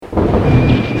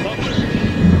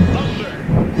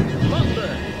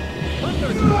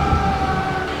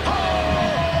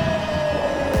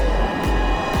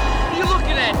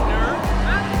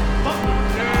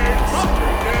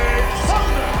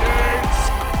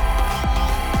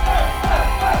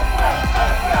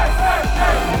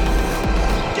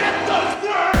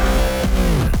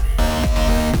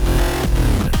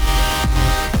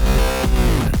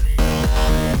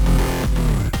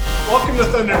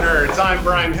I'm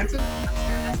Brian Henson.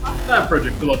 I'm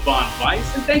Frederick Philip Von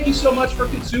Weiss, and thank you so much for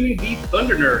consuming the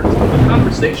Thunder Nerds, a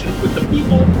conversation with the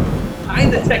people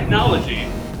behind the technology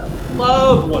that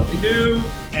love what they do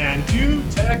And do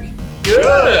tech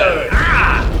good.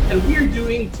 And we're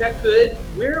doing Tech Good.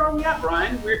 Where are we at,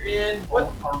 Brian? We're in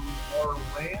what?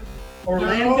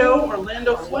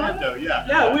 Orlando, Florida. Yeah.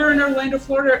 Yeah, we're in Orlando,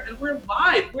 Florida, and we're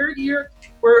live. We're here.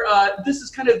 This is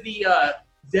kind of the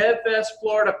DevFest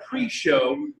Florida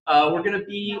pre-show. We're going to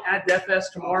be at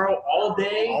DevFest tomorrow all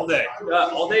day. All day.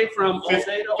 All day from all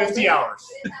day to all 50 day. hours.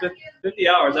 50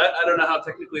 hours. I don't know how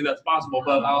technically that's possible,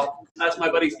 but I'll ask my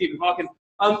buddy Stephen Hawkins.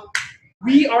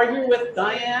 We are here with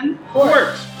Diane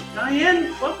Quartz.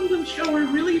 Diane, welcome to the show. We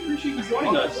really appreciate you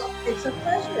joining us. It's a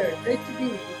pleasure. Great to be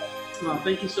with you. Well,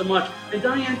 thank you so much. And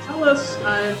Diane, tell us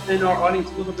and our audience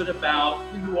a little bit about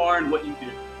who you are and what you do.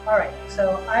 All right.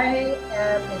 So I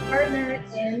am a partner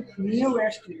in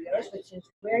NeoWare Studios, which is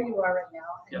where you are right now.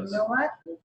 And Yes. You know what?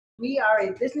 We are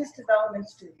a business development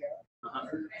studio. Uh-huh.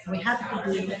 We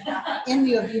happen to be in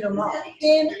the Oviedo Mall.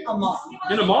 In a mall.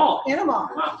 In a mall. In a mall.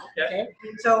 Wow. Okay. Okay.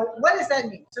 So what does that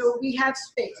mean? So we have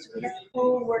space. We have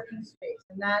co-working space,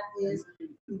 and that is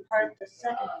the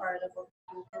second part of what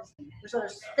we do. We're sort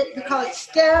of we call it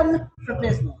STEM for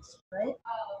business, right?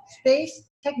 Space,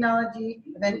 technology,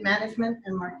 event management,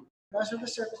 and marketing. Those are the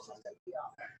services that we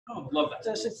offer. Oh, love that.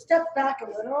 So to step back a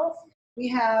little, we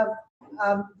have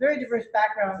very diverse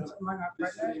backgrounds among our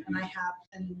partners, and I have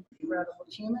an incredible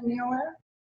team at NeoWare.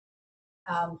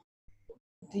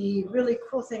 The really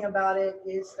cool thing about it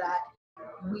is that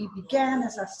we began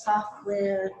as a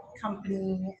software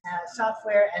company,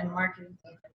 software and marketing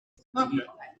agency. Okay.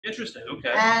 Interesting.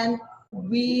 Okay. And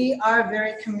we are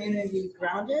very community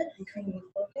grounded and community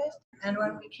focused. And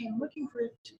when we came looking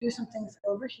to do some things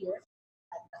over here,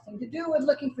 had nothing to do with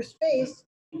looking for space,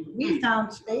 we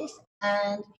found space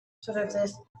and sort of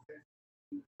this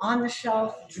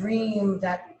on-the-shelf dream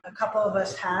that a couple of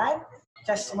us had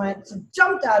just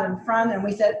jumped out in front, and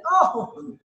we said,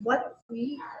 oh, what if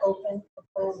we open a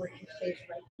co-working space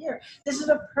right here? This is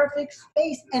a perfect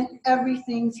space, and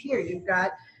everything's here. You've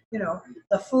got,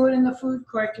 the food in the food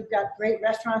court. You've got great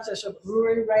restaurants. There's a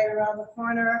brewery right around the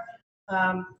corner.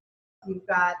 You've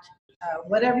got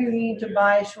whatever you need to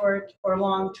buy short or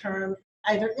long term,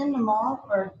 either in the mall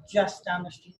or just down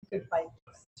the street. You could find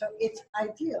it. So it's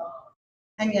ideal,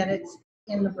 and yet it's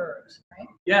in the burbs, right?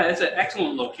 Yeah, it's an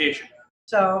excellent location.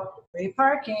 So free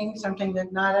parking, something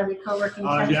that not every co-working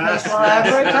Yes. space will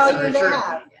ever tell you they Sure.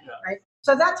 have, right?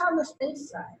 So that's on the space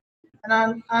side.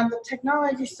 And on the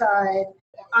technology side,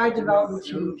 our development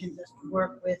team can just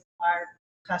work with our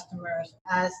customers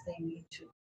as they need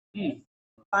to.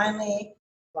 Finally,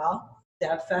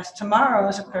 DevFest tomorrow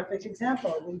is a perfect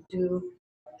example. We do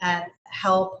and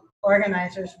help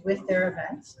organizers with their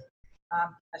events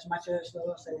as much or as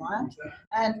little as they want.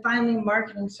 And finally,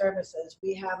 marketing services.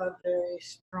 We have a very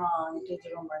strong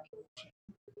digital marketing team.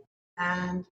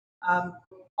 And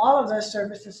all of those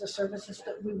services are services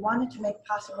that we wanted to make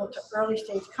possible to early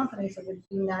stage companies that would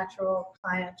be natural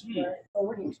clients for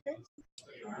co-working space.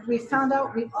 We found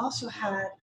out we also had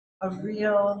a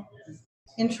real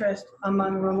interest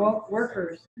among remote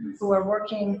workers who are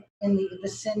working in the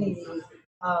vicinity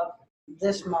of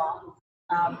this mall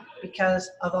because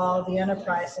of all the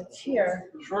enterprise that's here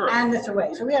and that's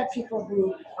away. So we have people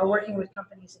who are working with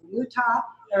companies in Utah,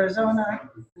 Arizona,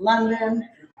 London.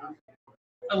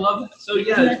 I love it. So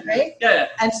Isn't that great? Yeah.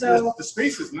 And so The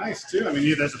space is nice too. I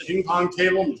mean, there's a ping pong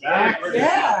table in the back.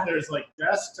 Yeah. There's like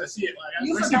desks. I see it.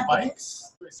 You I see forgot the-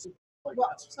 bikes. I see Well,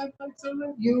 exercise bikes over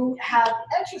there. you have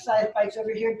exercise bikes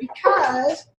over here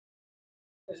because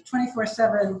there's a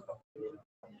 24/7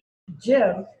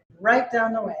 gym right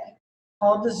down the way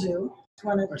called the Zoo. It's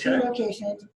one of two Okay.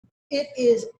 locations. It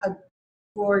is a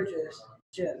gorgeous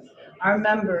gym. Our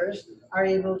members are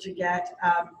able to get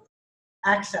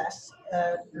access,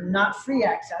 not free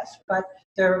access, but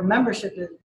their membership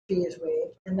fee is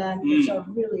waived, and then it's a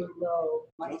really low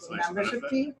monthly Nice membership benefit.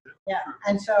 fee. Yeah,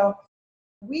 and so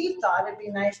we thought it'd be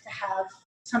nice to have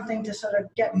something to sort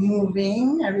of get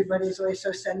moving. Everybody's always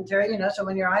so sedentary, so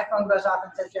when your iPhone goes off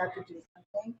and says you have to do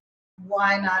something,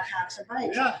 why not have some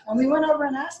bikes? Yeah. And we went over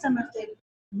and asked them if they'd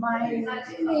mind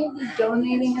maybe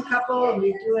donating a couple, and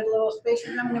we do a little space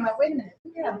for them, and they went, wait a minute,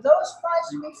 we have those 5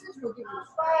 spaces, we'll give you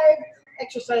 5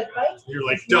 exercise bikes. You're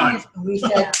like, As long done. as- We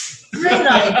said, great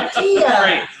idea.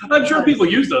 Great. I'm sure people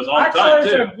use those all the Our time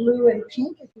colors too. are blue and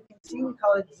pink, as you can see. We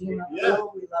call it Zima Yeah.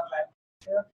 Blue. We love that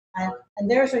too.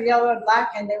 And there's a yellow and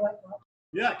black, and they went, well,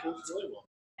 Yeah, it goes really well.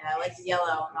 Yeah, I like the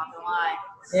yellow, I'm not gonna lie.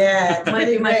 yeah, it's Might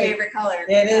pretty be my great. favorite color.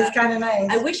 It is Yeah. kind of nice.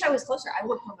 I wish I was closer. I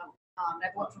work from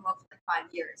I've worked remote for like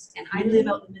 5 years, and I live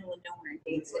out in the middle of nowhere in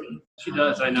Dade City. She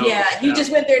does, I know. Yeah, you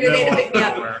just went there today to pick me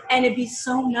up. Nowhere. And it'd be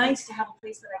so nice to have a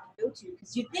place that I could go to,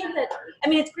 because you'd think that, I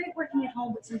mean, it's great working at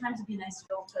home, but sometimes it'd be nice to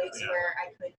go to a place Yeah. where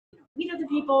I could meet other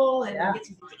people and Yeah. get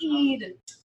something to eat. And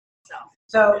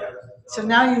so, So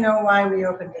now you know why we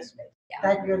opened this space. Yeah.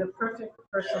 That you're the perfect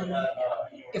person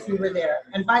if we were there.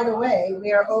 And by the way,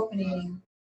 we are opening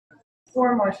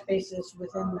 4 more spaces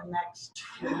within the next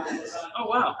few months, Oh,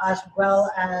 wow. as well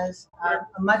as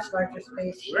a much larger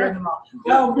space here in the mall.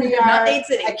 Well, we Not are. Dade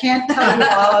City. I can't tell you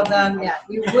all of them yet.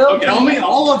 We will. Tell me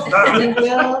all of We them.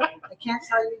 will. I can't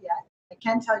tell you yet. I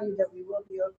can tell you that we will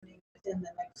be opening within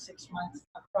the next 6 months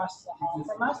across the hall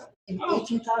from us in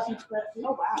 18,000 square feet.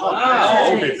 oh wow.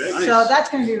 Wow. Okay, Nice. big. So that's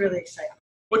going to be really exciting.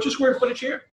 What's your square footage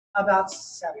here? About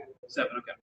 7. 7,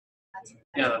 okay.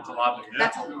 Yeah, that's a lot.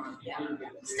 That's a lot. Yeah.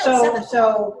 Still, So, 7.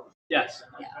 so, Yes.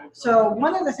 so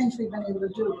one of the things we've been able to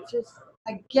do, which is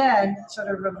again sort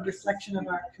of a reflection of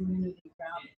our community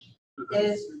ground,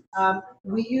 is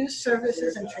we use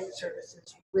services and trade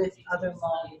services with other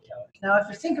mall retailers. Now, if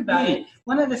you think about it,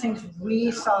 one of the things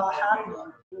we saw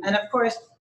happening, and of course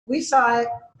we saw it,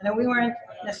 and we weren't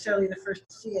necessarily the first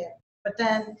to see it, but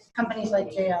then companies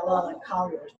like JLL and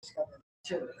Colliers discovered it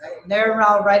too, right? And they're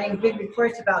all writing big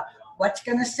reports about what's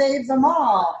going to save them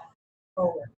all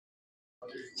forward.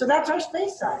 So that's our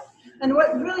space side. And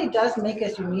what really does make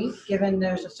us unique, given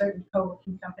there's a certain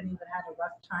co-working company that had a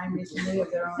rough time recently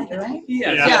of their own doing.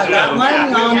 Yes. Yeah, Yeah, that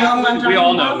one, we all know what I'm We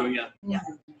all talking know about. who, yeah.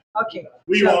 Okay.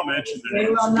 We so won't mention the We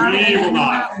names. will not. We will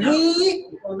not. We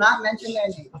will not mention their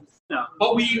names. No,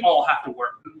 but we all have to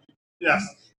work. Yes.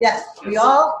 Yes, we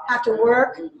all have to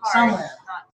work somewhere.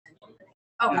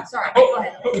 Oh, sorry. Go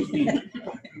ahead.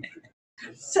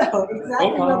 So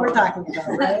exactly what we're talking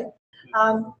about, right?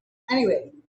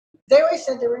 Anyway, they always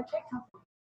said they were a tech company.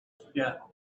 Yeah.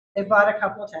 They bought a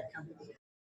couple of tech companies.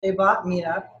 They bought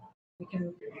Meetup. You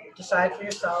can decide for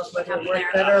yourselves whether it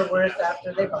worked better or worse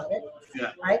after they bought it.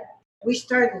 Yeah. Right? We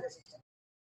started as a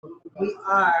tech. We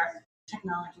are a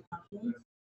technology company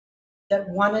that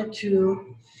wanted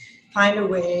to find a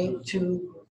way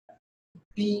to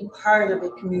be part of a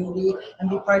community and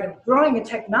be part of growing a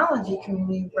technology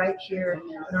community right here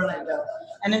in Orlando.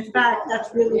 And in fact,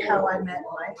 that's really how I met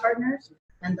my partners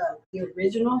and the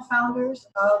original founders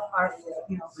of our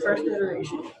first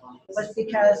iteration was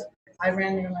because I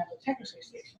ran the Orlando Tech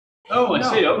Association. Oh, I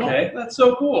see. Okay. That's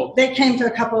so cool. They came to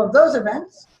a couple of those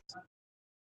events.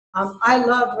 I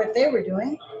loved what they were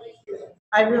doing.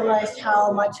 I realized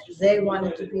how much they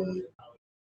wanted to be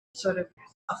sort of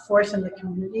a force in the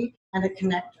community and a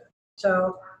connector.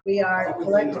 So we are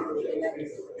collectively connected.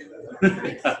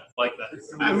 Like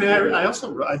that. I mean,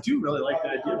 I do really like the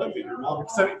idea of a bigger mall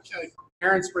because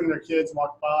parents bring their kids,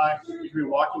 walk by, you can be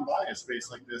walking by a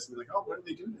space like this and be like, oh, what are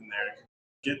they doing in there?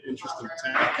 Get interested in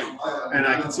tech, and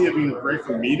I can see it being great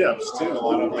for meetups too. A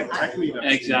lot of like tech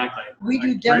meetups. Exactly. We do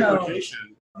Great demos.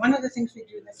 location. One of the things we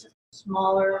do that's a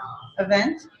smaller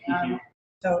event.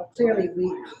 So clearly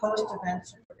we host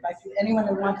events. Like anyone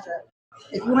who wants to,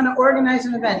 if you want to organize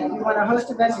an event, if you want to host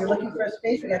an event, you're looking for a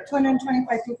space. We got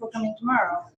 225 people coming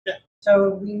tomorrow. Yeah. So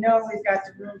we know we've got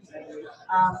the room,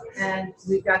 and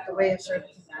we've got the way of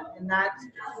servicing that, and that's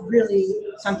really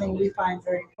something we find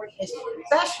very important,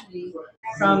 especially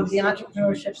from the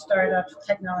entrepreneurship, startup,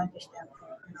 technology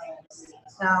standpoint.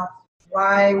 Now,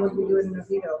 why would we do it in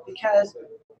Oviedo? Because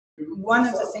one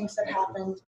of the things that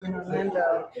happened in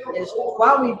Orlando is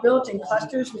while we built in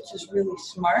clusters, which is really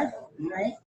smart,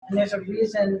 right? And there's a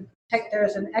reason,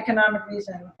 there's an economic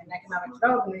reason, an economic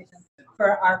development reason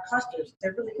for our clusters.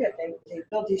 They're really good. They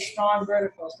build these strong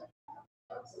verticals.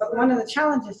 But one of the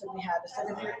challenges that we have is that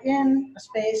if you're in a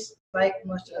space like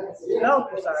most of the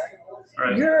developers are,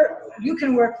 Right. you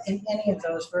can work in any of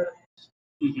those verticals.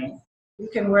 Mm-hmm. You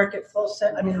can work at full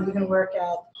set. I mean, we can work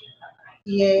at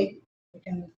EA. We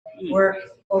can work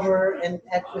over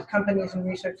with companies in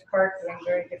Research Park doing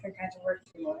very different kinds of work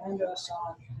in Orlando, so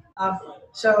on.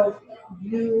 So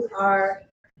you are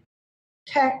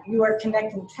tech. You are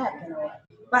connecting tech in a way,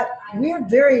 but we're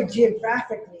very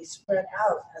geographically spread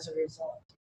out as a result.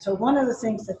 So one of the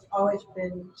things that's always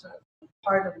been sort of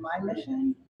part of my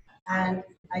mission, and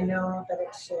I know that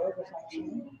it's shared with my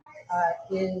team,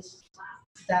 is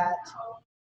that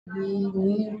we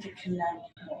need to connect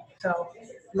more. So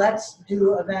let's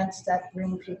do events that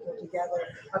bring people together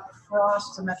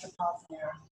across the metropolitan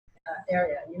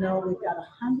area. You know, we've got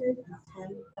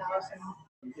 110,000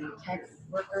 tech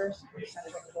workers in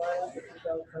Central Florida. If you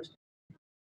go coast.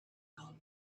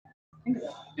 Think of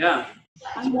that. Yeah.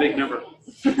 It's a big number.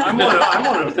 I'm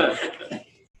one of them.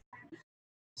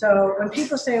 So when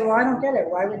people say, well, I don't get it,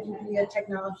 why would you be a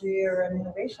technology or an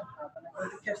innovation hub? And I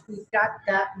go, because we've got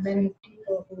that many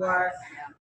people who are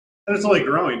And it's only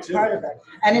growing too. part of it.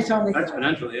 And it's only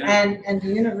Exponentially, yeah. and the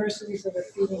universities that are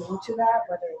feeding into that,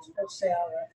 whether it's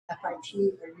wholesale or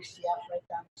FIT or UCF right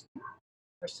down the street,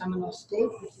 or Seminole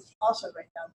State, which is also right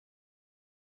down.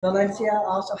 Valencia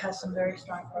also has some very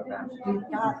strong programs. We've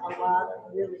got a lot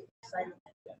of really exciting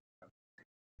ideas.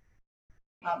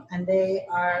 And they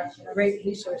are great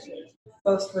resources,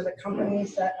 both for the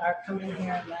companies that are coming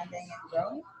here and landing and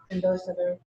growing, and those that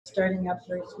are starting up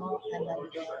very small and then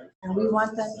growing. And we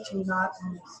want them to not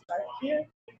only start here,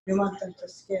 we want them to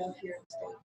scale here and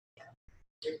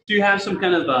stay. Do you have some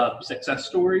kind of success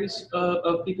stories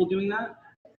of people doing that?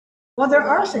 Well, there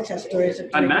are success stories of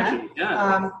I doing imagine, that.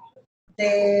 yeah.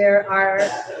 There are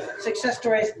success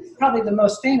stories, probably the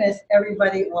most famous,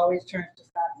 everybody always turns to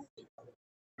Fat Merchant,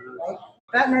 right?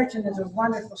 Fat Merchant is a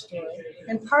wonderful story,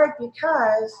 in part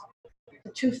because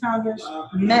the two founders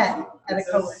met at a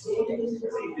co-working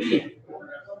space.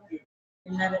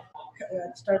 They met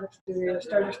at Startup Studio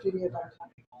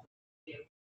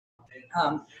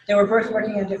 .com. They were both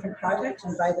working on different projects,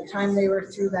 and by the time they were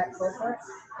through that cohort,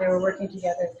 they were working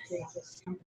together to create this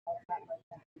company called Fat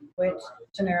Merchant, which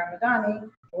Sunera Madani,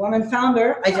 the woman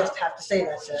founder, I just have to say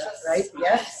that, Sarah, right?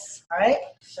 Yes? All right?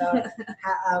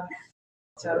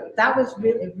 So that was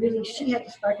really, she had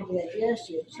to spark the idea.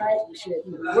 She had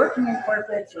been working in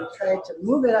corporate. She had tried to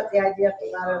move it up the idea up the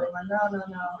ladder. They went,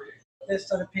 no, this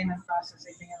sort of payment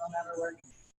processing thing, it'll never work.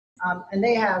 And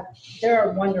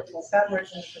they're wonderful. Fat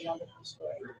Merchant is a wonderful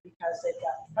story because they've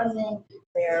got funding.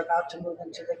 They're about to move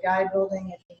into the Guy building,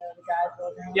 if you know the Guy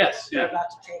building. Yes, They're yeah. about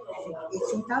to take, I think,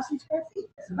 18,000 square feet,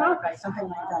 as a matter of fact, something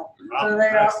like that. Wow, So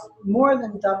they're nice. more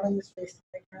than doubling the space that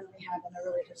they currently have in a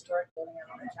really historic building in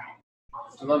our town.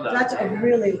 I love that. That's a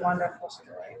really wonderful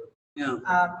story. Yeah.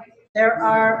 There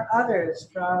are others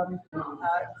from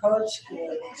Code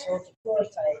School, Soldier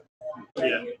Foresight.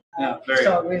 Yeah, very.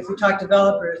 So if we talk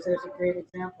developers, there's a great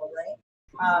example, right?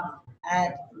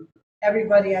 And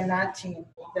everybody on that team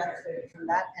benefited from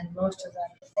that, and most of them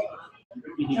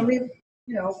stayed. Mhm. And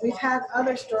we've had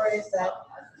other stories that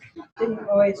didn't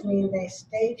always mean they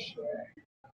stayed here.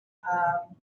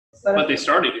 But they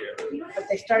started here. But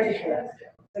they started here.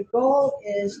 The goal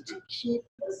is to keep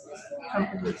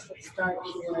companies that start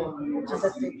here so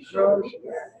that they grow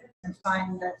here and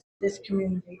find that this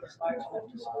community is large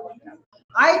enough to support them.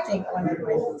 I think one of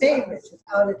my favorites,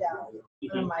 without a doubt,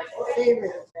 one of my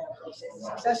favorite examples is a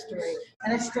success story,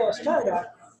 and it's still a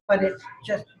startup, but it's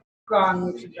just gone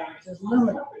leaps and bounds, is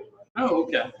Luminar. Oh,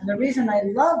 okay. And the reason I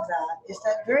love that is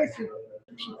that very few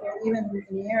people, even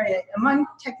in the area, among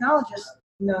technologists,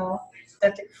 know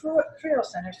that the Creo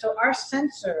Center, so our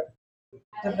sensor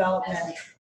development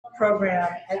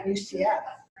program at UCF,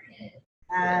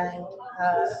 and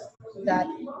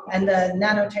the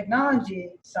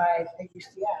nanotechnology side at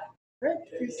UCF, very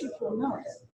few people know it.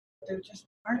 There just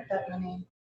aren't that many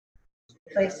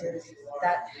places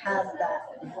that have that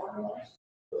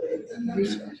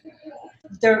resource.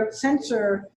 Their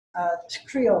sensor,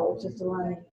 Creo, which is the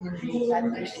one at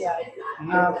UCI,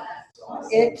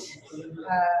 it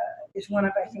is one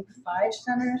of, I think, 5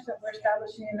 centers that were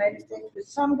established in the United States with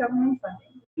some government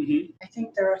funding. Mm-hmm. I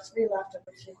think there are 3 left of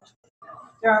the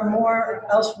There are more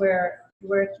elsewhere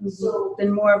where it's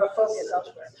been more of a focus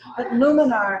elsewhere. But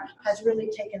Luminar has really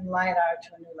taken LiDAR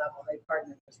to a new level. They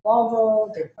partnered with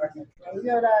Volvo, they partnered with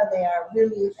Toyota. They are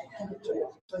really, I think it's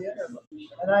Toyota,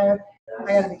 but I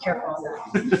got to be careful on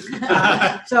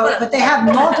that. But they have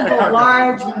multiple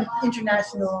large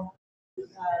international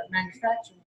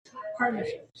manufacturing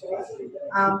partnerships,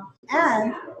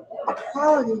 and the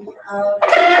quality of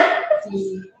the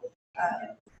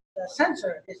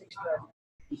sensor is extraordinary.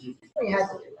 We had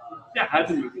to do it. Yeah, I had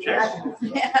to move the chair.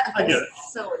 Yeah, I get it.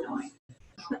 so annoying.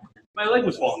 My leg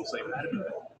was falling asleep. I had to move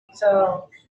it.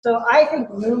 So I think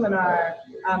Luminar,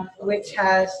 which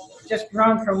has just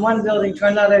grown from one building to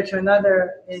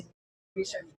another in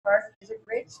Research Park, is a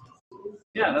great story.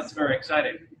 Yeah, that's very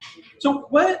exciting. So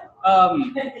what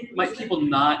might people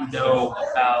not know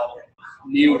about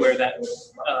Neoware that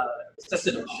sets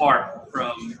it apart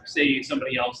from, say,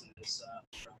 somebody else in this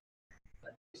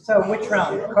So which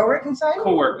realm? Co-working side?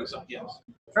 co-working stuff? Yes.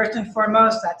 First and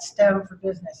foremost, that's STEM for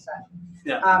business side.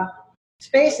 Yeah.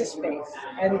 Space is space,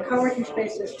 and co-working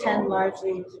spaces tend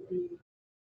largely to be,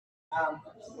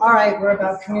 all right, we're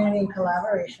about community and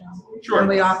collaboration, Sure. and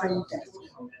we offer you desks.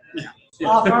 Yeah.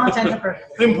 All for all intents and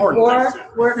purposes. Important Or things, yeah.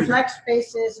 we're flex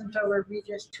spaces, and so we're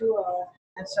Regis 2.0,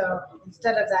 and so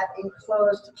instead of that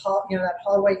enclosed hall, that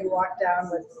hallway you walk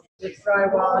down with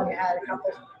drywall, and you had a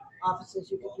couple offices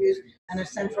you could use, and a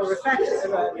central receptionist,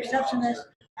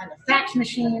 and a fax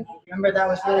machine. Remember that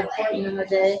was really important in the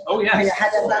day? Oh, yes. Where you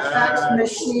had that fax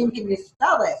machine. Can you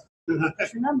spell it?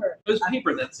 Just remember. It was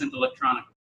paper that sent electronic.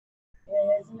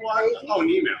 Isn't it crazy? Oh, an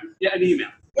email. Yeah, an email.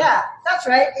 Yeah, that's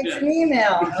right. It's Yeah. an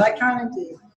email,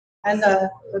 electronically. And the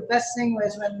best thing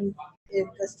was when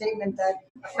the statement that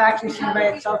a fax machine by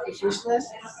itself is useless.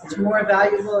 It's more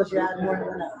valuable as you add more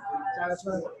than that. So that was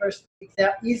one of the first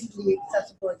easily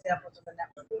accessible examples of a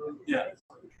network. Yeah.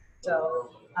 So,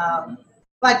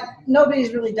 but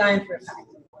nobody's really dying for a fax.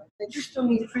 They just still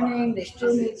need printing. They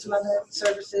still need some other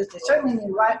services. They certainly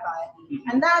need Wi-Fi,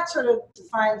 and that sort of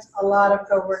defines a lot of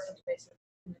co-working spaces.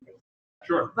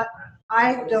 Sure. But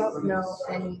I don't know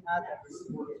any others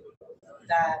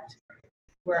that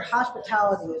where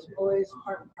hospitality is always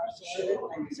part and parcel of it.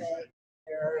 I would say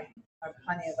there are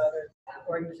plenty of other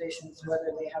organizations,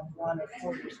 whether they have 1 or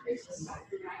 4 spaces,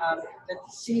 that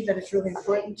see that it's really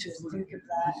important to think of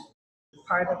that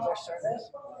part of their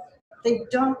service. They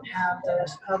don't have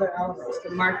those other elements,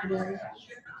 the marketing,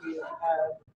 the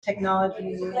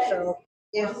technology. So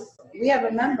if we have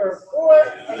a member or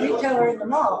a retailer in the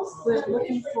mall who is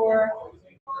looking for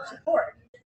support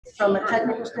from a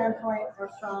technical standpoint or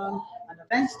from an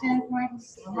event standpoint,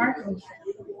 or marketing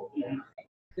standpoint,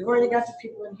 we've already got the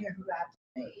people in here who have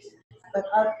the space. But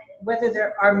whether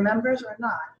there are members or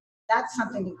not, that's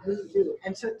something that we do.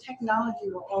 And so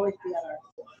technology will always be at our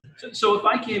core. So if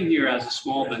I came here as a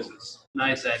small business and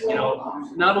I said,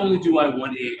 not only do I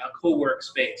want a co-work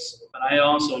space, but I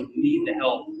also need the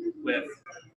help with,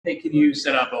 hey, can you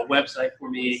set up a website for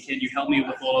me? Can you help me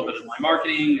with a little bit of my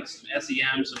marketing, some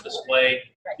SEM, some display?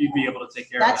 You'd be able to take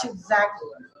care of that. That's exactly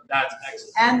what. That's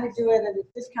excellent. And we do it at a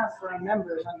discount for our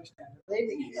members,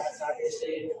 understandably, because that's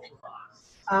obviously.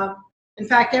 In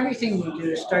fact, everything we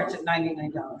do starts at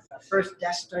 $99. Our first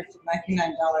desk starts at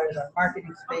 $99. Our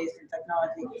marketing space and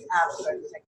technology app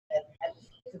starts at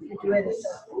if we do it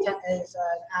as an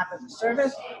app as a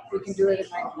service, we can do it at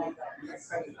 $99.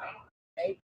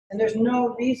 Right? And there's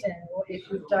no reason, if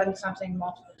you've done something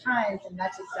multiple times and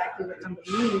that's exactly what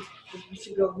somebody needs, that you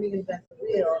should go reinvent the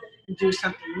wheel and do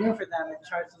something new for them and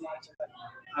charge them lots of money.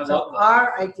 I So love that.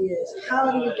 our idea is, how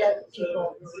do we get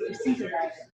people to think about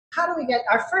it? How do we get,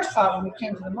 our first thought when we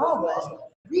came to the mall was,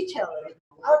 retailers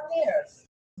out there,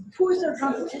 who is their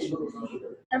competition?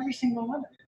 Every single one of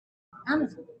them.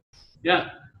 Amazon. Yeah.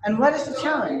 And what is the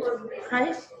challenge?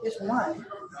 Price is one.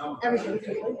 Everything is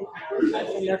completely different.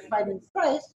 And they're fighting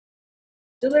price,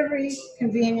 delivery,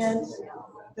 convenience.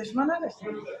 There's one other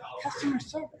thing, customer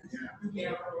service.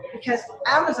 Because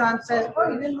Amazon says,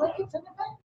 oh, you didn't like it, send it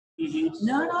back. Mm-hmm.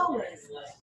 Not always.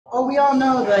 Oh, we all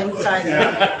know the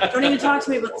inside. Don't even talk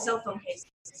to me about the cell phone case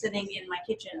sitting in my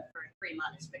kitchen for 3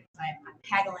 months because I'm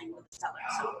haggling with the seller.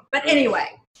 So, but anyway,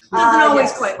 doesn't always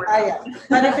yes. quite work. Yeah.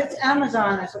 But if it's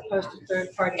Amazon as opposed to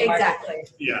third-party Exactly.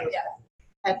 marketplace.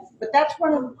 Yeah. But that's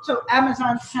one of, so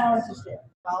Amazon's challenge is there.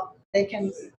 Well, they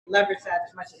can leverage that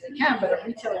as much as they can, but a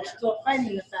retailer is still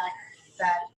fighting the fact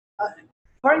that,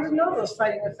 Barnes & Noble is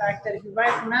fighting the fact that if you buy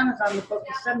it from Amazon, the book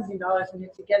is $17, and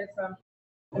if you get it from,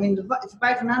 if you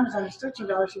buy it from Amazon, it's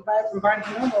 $13. If you buy it from Barnes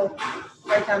 & Noble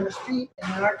right down the street,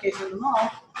 and in our case in the mall,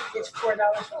 it's $4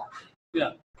 less.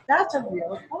 Yeah. That's a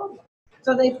real problem.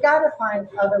 So they've got to find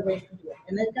other ways to do it.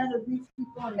 And they've got to reach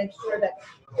people and make sure that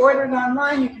ordered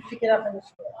online, you can pick it up in the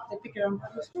store. If they pick it up in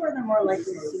the store, they're more likely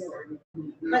to see it.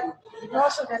 But you've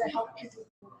also got to help people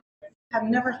who have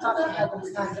never thought they had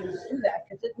the time to do that,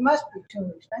 because it must be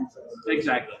too expensive.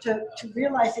 Exactly. To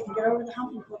realize they can get over the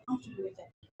hump and feel comfortable with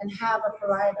it and have a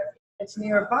provider that's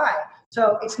nearby.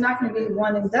 So it's not going to be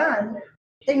one and done.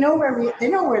 They know where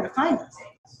to find us.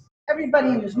 Everybody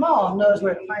in this mall knows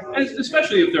where to find And us.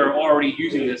 especially if they're already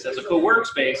using this as a co-work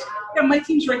space. Yeah, my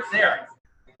team's right there.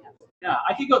 Yeah,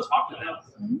 I could go talk to them.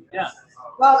 Mm-hmm. Yeah.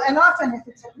 Well, and often if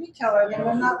it's a retailer,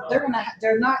 then they're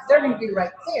going to be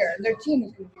right there. Their team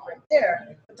is going to be right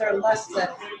there, but they're less than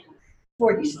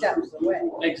 40 steps away.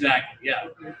 Exactly. Yeah.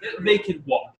 They can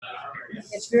walk.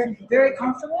 It's very, very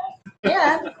comfortable,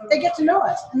 and they get to know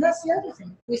us. And that's the other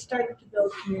thing. We started to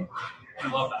build community. I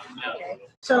love that. Yeah. Okay.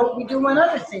 So we do one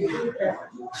other thing that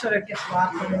sort of gets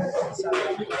lost in the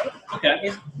subject. Okay.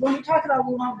 Is when we talk about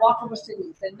we want walkable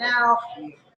cities, and now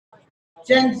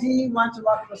Gen Z wants a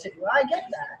walkable city. Well, I get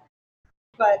that.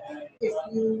 But if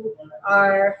you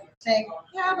are saying,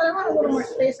 yeah, but I want a little more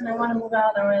space and I want to move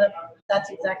out,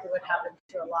 that's exactly what happens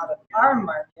to a lot of our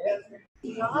market.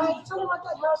 I still want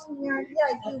that house in here.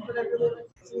 Yeah, I do, but I really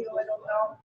like to see, I don't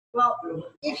know. Well,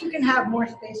 if you can have more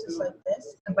spaces like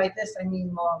this, and by this I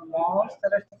mean more malls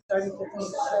that are starting to think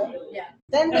this way,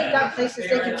 then they've got places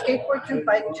they can skateboard to,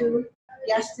 bike to,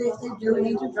 yes, if they do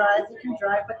need to drive, they can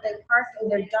drive, but they park and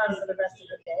they're done for the rest of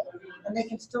the day. And they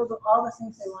can still do all the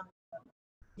things they want to do.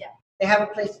 Yeah. They have a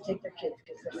place to take their kids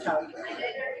because they're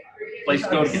childcare. Place to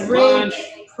go to get Great lunch.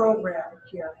 program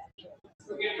here.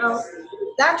 So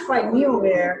that's why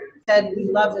NeoWare said we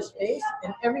love this space,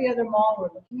 and every other mall we're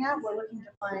looking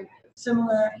to find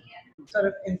similar sort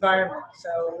of environment. So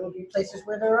it will be places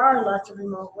where there are lots of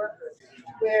remote workers,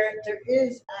 where there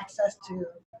is access to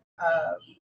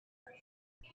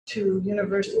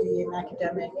university and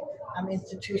academic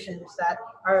institutions that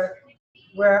are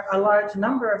where a large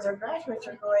number of their graduates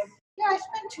are going, yeah, I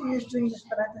spent 2 years doing this,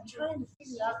 but I've been trying to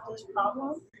figure out this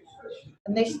problem.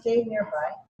 And they stay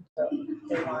nearby. So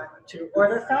they want to, or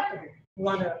their faculty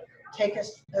want to take a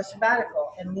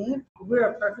sabbatical. And we're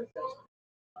a perfect fit.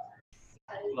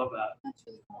 Love that.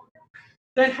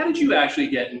 Then how did you actually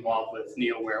get involved with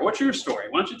NeoWare? What's your story?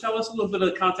 Why don't you tell us a little bit of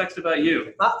the context about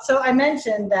you? Well, so I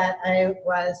mentioned that I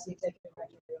was the executive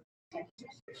director of the Tech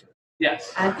Association.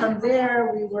 Yes. And from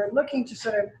there, we were looking to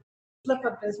sort of flip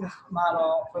a business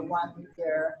model for 1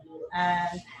 year.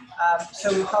 And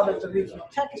so we called it the Regional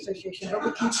Tech Association, but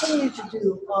we continued to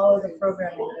do all of the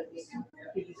programming that we had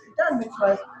previously done, which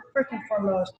was first and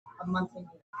foremost a monthly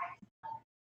meetup.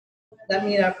 That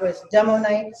meetup was demo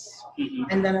nights,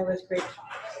 and then it was great.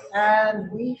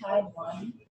 And we had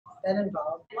one that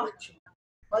involved blockchain.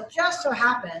 Well, it just so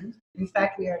happened, in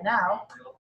fact, we are now,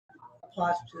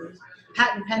 applause please,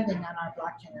 patent pending on our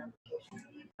blockchain application.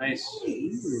 Nice.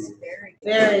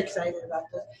 Very excited about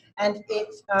this, and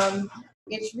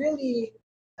it's really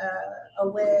a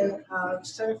way of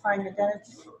certifying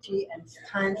identity and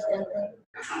time stamping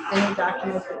any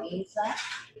document that needs that.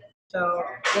 So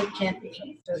it can't be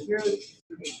changed. So here,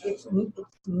 it's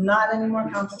not any more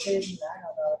complicated than that,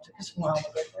 although it took us a while to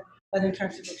get there. But in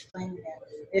terms of explaining it,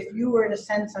 if you were to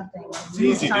send something, It's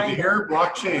easy. Did you hear?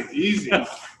 Blockchain. Easy.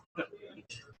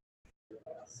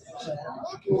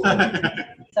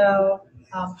 So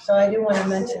I do want to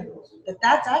mention that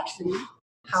that's actually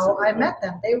how I met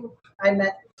them. I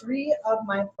met 3 of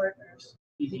my partners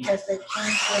because they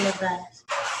came to an event,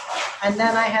 and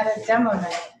then I had a demo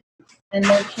night, and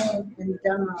they came and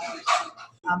demoed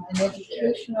an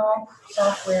educational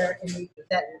software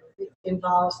that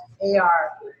involves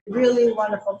AR. Really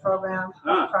wonderful program,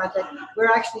 project.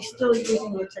 We're actually still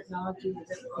using the technology with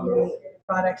the new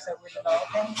products that we're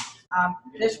developing.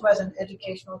 This was an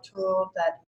educational tool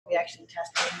that we actually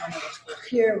tested when it was first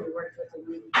here. We worked with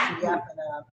the PDF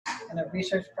and a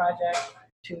research project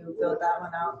to build that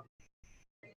one out.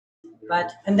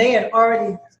 And they had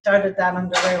already started that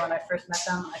underway when I first met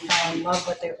them. I fell in love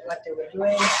with what they were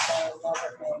doing. I fell in love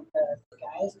with the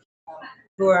guys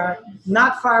who are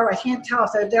not far. I can't tell.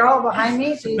 So they're all behind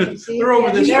me, so you can see. They're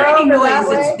over this They're way. over that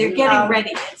way. Noises. They're getting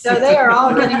ready. So they are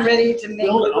all getting ready to make.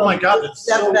 Oh my God, that's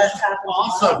so DevFest happen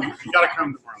awesome. tomorrow. You gotta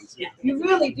come tomorrow. You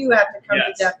really do have to come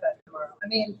Yes. to DevFest tomorrow. I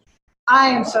mean, I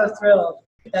am so thrilled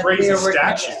that we Crazy are working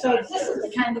on statue. this. So this is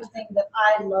the kind of thing that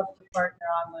I love to partner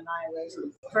on when I was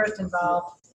first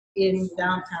involved in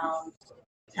downtown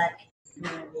tech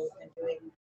community and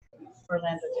doing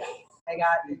Orlando Tech. I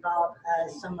got involved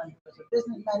as someone who was a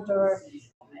business mentor.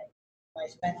 I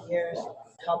spent years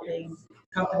helping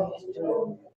companies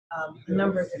do a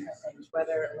number of different things,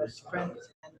 whether it was sprint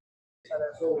and sort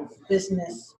of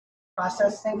business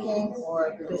process thinking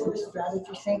or business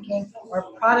strategy thinking or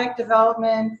product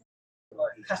development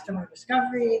or customer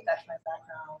discovery. That's my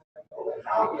background,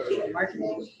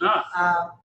 marketing.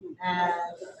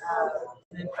 And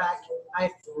in fact,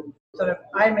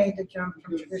 I made the jump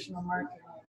from traditional marketing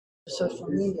to social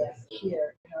media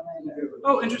here in Orlando.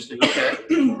 Oh, interesting. Okay.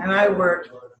 And I worked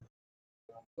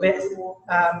with,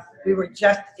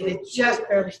 it had just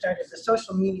barely started, the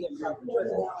Social Media Club, which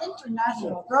was an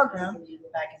international program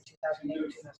back in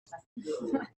 2008,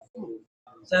 2009.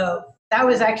 So that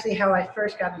was actually how I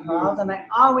first got involved, and I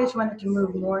always wanted to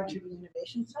move more to the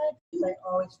innovation side because I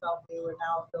always felt we were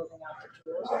now building out the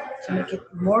tools to make it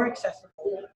more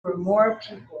accessible for more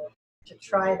people to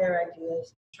try their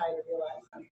ideas, try to realize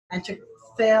them, and to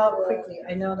fail quickly.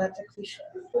 I know that's a cliche.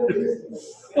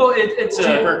 Well, it's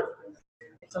Cheaper.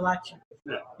 It's a lot cheaper.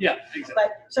 yeah, exactly.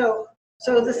 But so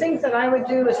the things that I would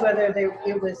do is whether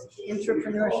it was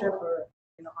intrapreneurship or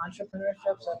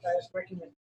entrepreneurship. So if I was working with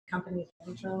companies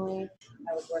internally,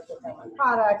 I would work with them on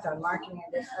product, on marketing.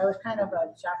 I was kind of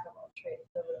a jack of all trades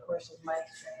over the course of my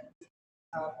experience.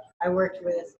 I worked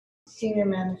with senior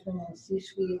management and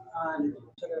C-suite on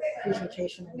sort of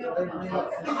presentation and delivery,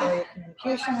 employee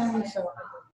communication. So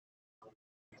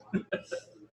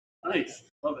Nice.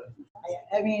 Love it.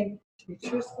 I mean, to be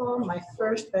truthful, my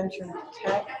first venture into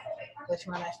tech was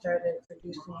when I started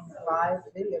producing live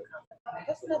video content.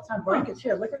 Doesn't that sound boring? Because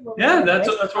here, look at what we're Yeah, doing, that's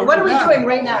right? what What are we're we doing. doing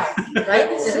right now?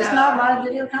 Right? Is this not live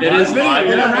video conferencing? It is Live live.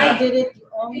 video, When yeah. I did it, the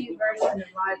only version of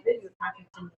live video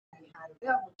conferencing that we had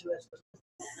available to us was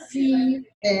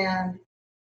C-band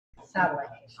satellite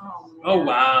dishes Oh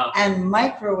wow. and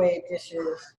microwave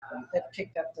dishes that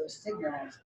picked up those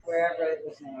signals wherever it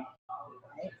was in.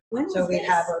 Right? When So was we this?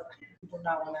 have a. You do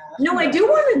not want to ask. No, I do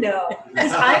want to know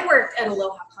because I worked at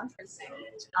Aloha Conferencing.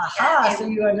 Aha, so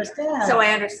you understand. So I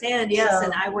understand, yes, So-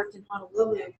 and I worked in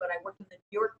Honolulu, but I worked in the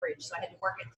New York bridge, so I had to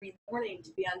work at 3 in the morning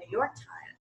to be on New York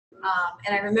time.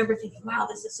 And I remember thinking, wow,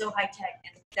 this is so high tech,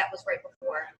 and that was right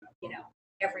before,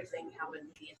 everything happened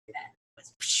with the internet.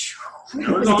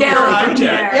 It was all down high from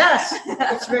tech. there. Yes,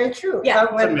 it's very true. Yeah.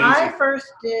 But when It's I amazing.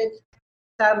 first did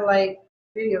satellite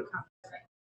video conferencing,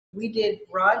 we did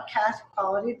broadcast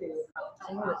quality video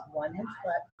conferencing with 1-inch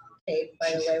flat tape,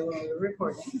 by the way, when we were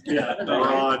recording. Yeah,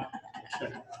 broad.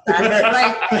 That's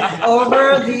right.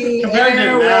 Over the Compared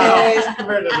to now, airwaves,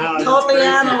 compared to now, it's totally crazy.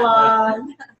 analog,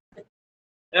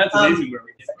 That's amazing where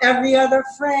we came every other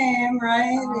frame,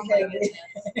 right? Oh my Okay.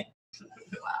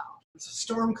 Wow. It's a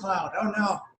storm cloud. Oh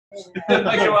no. from.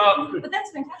 I go out. But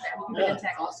that's fantastic. You've been Yeah, in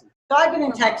tech. awesome. So I've been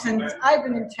in tech since, I've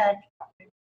been in tech,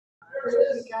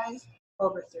 you guys,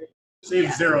 over 30.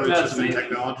 Save zero That's interest in amazing.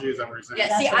 technology. Is that what you're saying?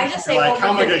 Yeah, see, I just say Like, over how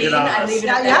am I gonna 15, get out of I this? leave it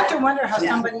Yeah, at you have that. to wonder how Yeah.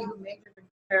 somebody who majored in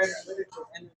comparative literature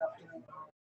ended up doing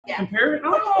Compare it.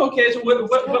 Oh, okay. So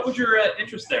what was your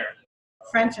interest there?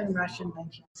 French and Russian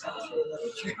 19th century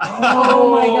literature.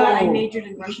 Oh my god, I majored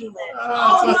in Russian lit.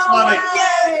 Oh, that's funny.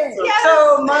 Yay! Yes.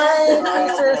 So my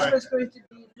Oh, thesis boy. was going to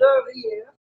be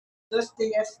Laurier,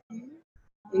 Dostoevsky,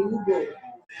 Hugo.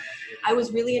 I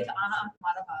was really into Anna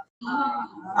Akhmatova.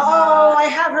 Oh, I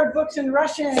have her books in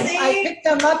Russian. I See? picked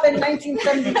them up in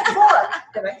 1974.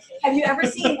 Did I say? Have you ever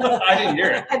seen? I didn't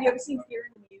hear it. Have you ever seen Fear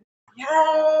and Loathing?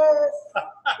 Yes.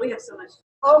 We have so much.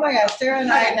 Oh my gosh, Sarah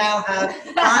and I now have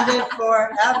bonded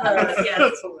forever. Yes.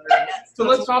 That's hilarious. So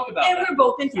let's talk about And that. we're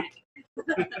both in tech.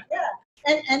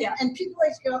 Yeah. And people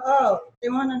always go, oh, they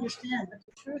won't understand. But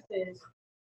the truth is,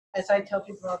 as I tell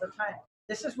people all the time,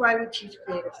 this is why we teach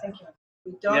creative thinking.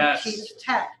 We don't Yes. teach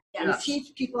tech. Yes. We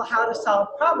teach people how to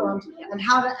solve problems and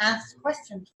how to ask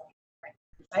questions.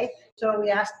 Right? So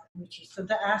we teach them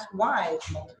to ask why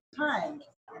multiple times,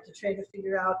 and to try to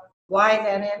figure out why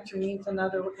that answer needs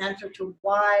another answer to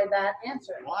why that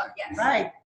answer. Why? Yes.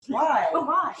 Right? Why? But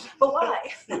why? But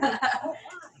why?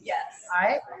 Yes. All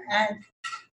right?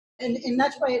 And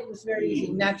that's why it was very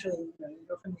easy. Naturally, you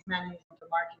go from humanities into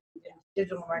marketing, into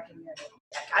digital marketing.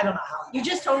 I don't know how. You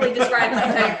just totally described my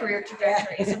entire career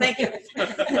trajectory. So thank you.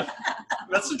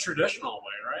 That's the traditional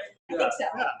way, right? I think so.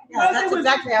 Yeah. Yeah, that's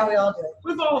exactly how we all do it.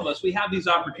 With all of us, we have these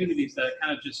opportunities that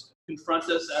kind of just confront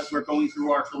us as we're going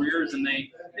through our careers, and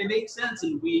they make sense.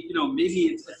 And we, maybe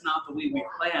it's not the way we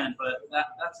planned, but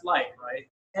that's life, right?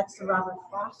 That's the Robert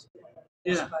Frost.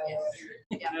 Yeah. Inspired.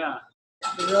 Yeah.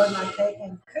 The road not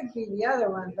taken could be the other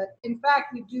one, but in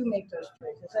fact, we do make those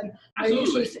choices, and I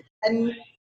Absolutely. usually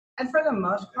and for the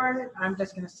most part, I'm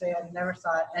just going to say I never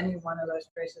thought any one of those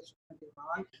choices would be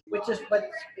wrong, which is what's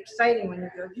exciting when you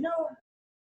go,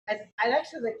 I'd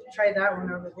actually like to try that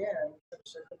one over there, and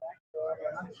circle back to the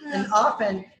other one. And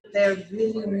often they're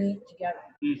really neat together.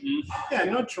 Mm-hmm. Yeah,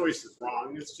 no choice is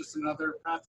wrong. It's just another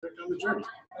path to take on the journey.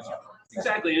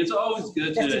 Exactly, and it's always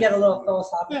good Just to to. get a little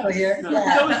philosophical Yeah. here.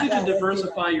 It's always good Yeah, to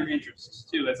diversify your interests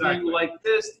too. If Exactly. you like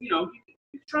this, you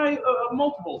try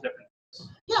multiple different things.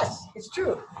 Yes, it's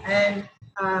true. And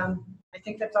I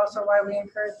think that's also why we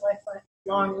encourage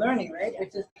lifelong learning, right?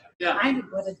 Which is Yeah. kind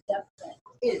of what a depth thing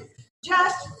is.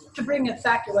 Just to bring us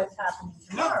back to what's happening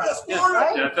tomorrow. Yeah,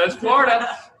 Right? yeah, that's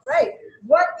Florida. Right.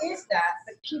 What is that?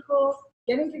 The people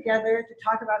getting together to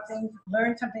talk about things,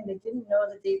 learn something they didn't know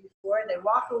the day before. They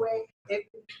walk away.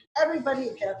 Everybody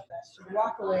at JeffFest should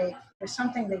walk away with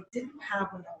something they didn't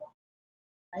have when they walked.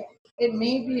 Right? It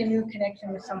may be a new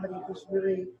connection with somebody who's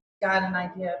really got an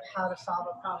idea of how to solve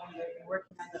a problem they've been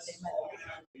working on that they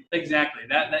met. Exactly,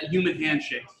 that human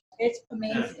handshake. It's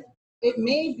amazing. It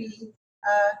may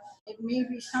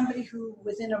be somebody who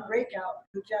was in a breakout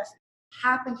who just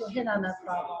happened to hit on that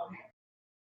problem,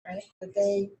 right? But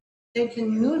they've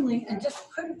been noodling and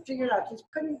just couldn't figure it out, just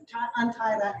couldn't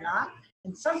untie that knot.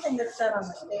 And something that's said on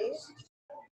the stage,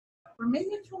 or maybe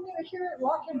it's when they were here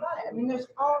walking by. I mean, there's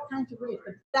all kinds of ways,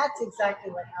 but that's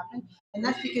exactly what happened. And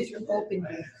that's because you're opening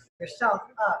yourself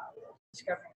up to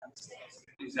discovering something.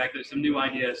 Exactly, some new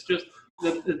ideas. Just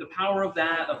the power of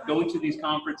that, of going to these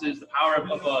conferences, the power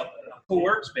of a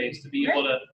co-work space to be able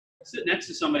to sit next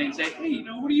to somebody and say, hey,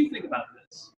 what do you think about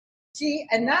this? See,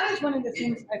 and that is one of the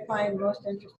things I find most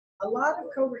interesting. A lot of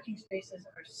co-working spaces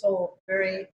are sold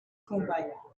very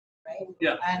kumbaya, right?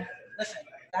 Yeah. And listen,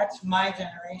 that's my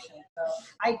generation, so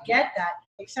I get that,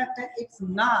 except that it's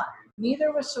not.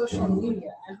 Neither was social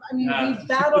media. And I mean, Yeah. we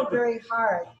battled very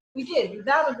hard. We did. We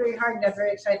battled very hard and got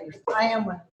very excited. I am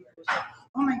one of the people who's like,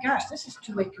 oh my gosh, this is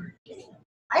two-way communication.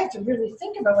 I have to really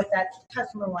think about what that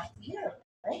customer wants to hear,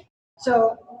 right?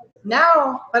 So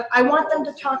now, but I want them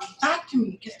to talk back to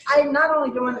me because I not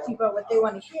only don't want to think about what they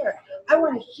want to hear, I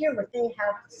want to hear what they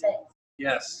have to say.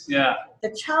 Yes. Yeah. The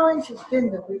challenge has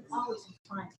been that we've always been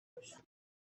trying to push.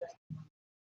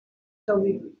 So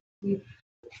we've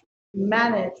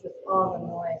managed with all the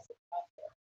noise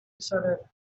to sort of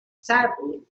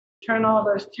sadly turn all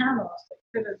those channels that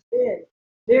could have been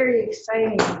very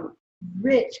exciting,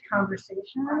 rich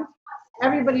conversations.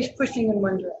 Everybody's pushing in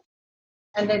one direction,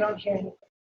 and they don't hear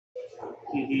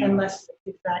anything unless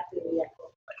it's exactly the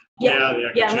echo. Yeah, the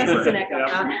echo Yeah, unless it's an chamber.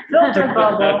 echo. Yeah. Filter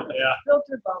bubble, Yeah.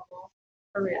 filter bubble,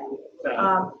 for real.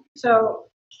 Yeah. So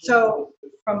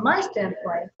from my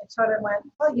standpoint, it sort of went,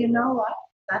 well, you know what?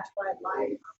 That's why I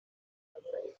like.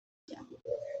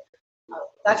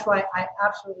 That's why I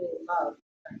absolutely love.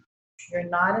 You're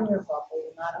not in your bubble.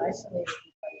 You're not isolated.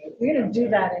 You're going to do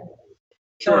that anyway.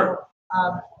 Sure.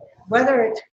 So whether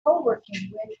it's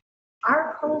co-working with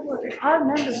our co-workers, our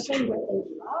members say what they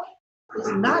love is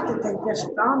not that they just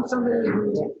found somebody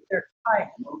who's their client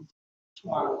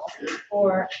tomorrow,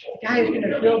 or the guy who's going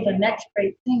to build the next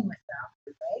great thing with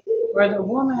them, right? Or the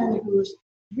woman who's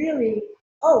really,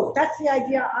 oh, that's the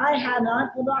idea I had, and I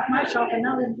pulled off my shelf, and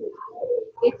now they do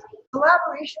it.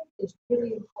 Collaboration is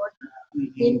really important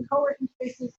in co-working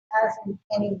spaces as in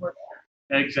any work,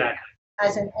 Exactly.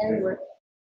 as in any work.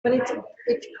 But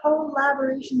it's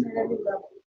collaboration at every level.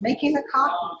 Making the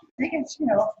coffee, making,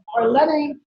 or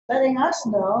letting us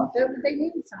know that they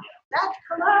need something. That's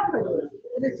collaborative.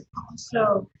 But it's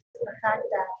also the fact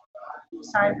that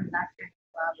aside from that kind of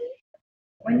collaboration,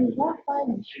 when you walk by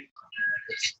them,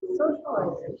 it's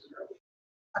socialization.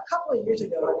 A couple of years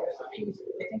ago, there was a piece,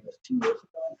 I think it was 2 years ago,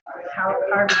 how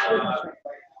Harvard Business Review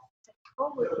said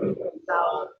co-working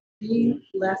about being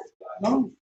less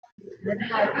lonely. It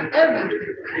had everything to do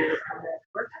with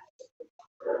work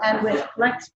and with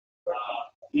flex work,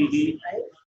 right?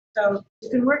 So you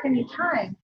can work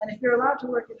anytime, and if you're allowed to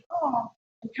work at home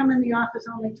and come in the office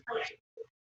only twice,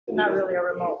 you're not really a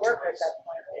remote worker at that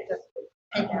point. You're just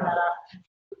taking that off.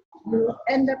 You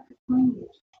end up between.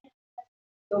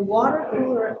 The water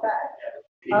cooler effect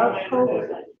of COVID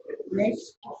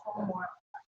makes people more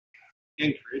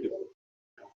And creative.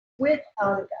 without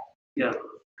a doubt. Yeah.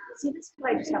 See, this is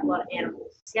why I just have a lot of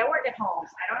animals. See, I work at home.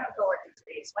 I don't have to work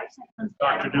today, so I just have tons of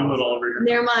Dr. animals. Doolittle over here. And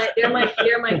they're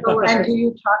my coworkers. And do you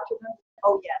talk to them?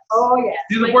 Oh yes. Oh, yes.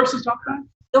 Do the horses talk back?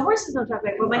 The horses don't talk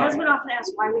back, but my husband often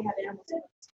asks why we have animals in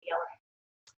the elevator.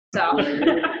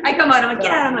 So I come out, I'm like,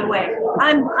 get out of my way.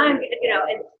 I'm, and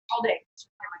all day.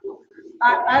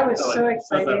 I was so Not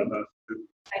excited. that much.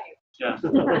 I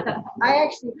do. Yeah. I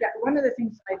actually got one of the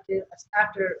things I did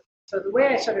after, so the way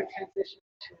I sort of transitioned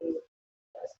to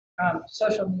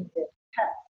social media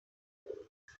tech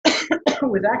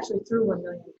was actually through 1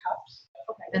 Million Cups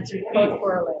and through Code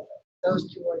for Orlando.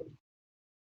 Those two organizations.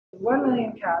 1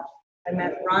 Million Cups, I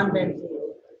met Ron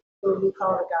Benzine, who we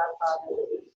call the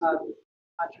godfather of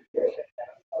entrepreneurship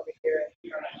over here in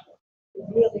Toronto. He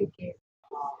really gave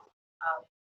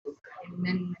in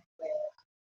many, many ways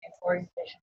in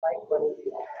organizations like what he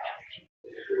did,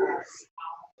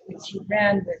 which he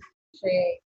ran with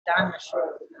Shay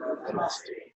Danmashore,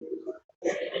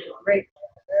 great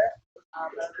manager, a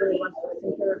really wonderful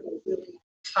thinker who really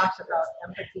talks about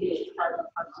empathy as part of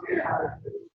how to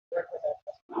work with us.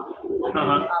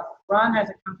 Ron has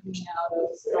a company now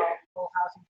that's called Full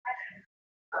Housing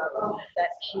that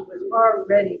he was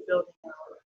already building out,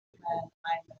 and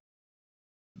I'm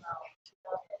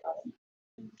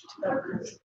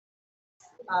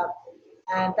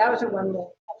and that was a 1 million.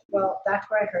 Well, that's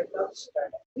where I heard about the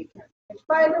startup weekend. Which,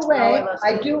 by the way,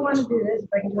 I do want to do this. If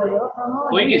I can do a little promo.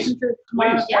 Please.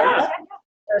 Tomorrow's Please. Yeah. startup.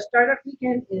 The startup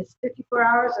weekend is 54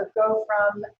 hours of go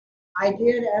from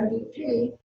idea to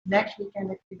MVP. Next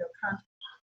weekend, it's video content.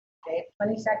 Okay,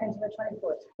 22nd to the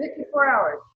 24th. 54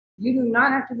 hours. You do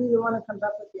not have to be the one who comes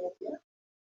up with the idea,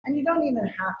 and you don't even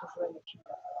have to bring the team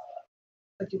up.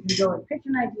 But you can go and pitch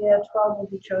an idea. 12 will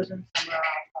be chosen somewhere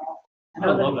else. And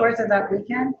over the course of that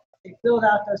weekend, they build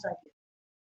out those ideas.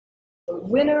 The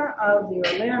winner of the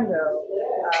Orlando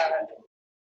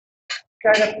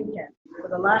startup weekend for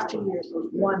the last 2 years has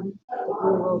won the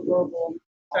Google Global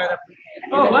Startup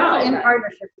Weekend. Oh, wow. In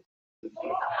partnership with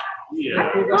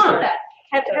Yeah. Google Huh. Startup.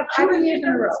 Have So two of 2 you years in a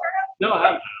done row. startup? No, I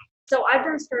haven't. So I've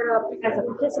done startup as a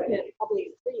participant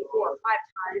probably 3 or 4.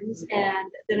 times,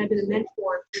 and then I've been a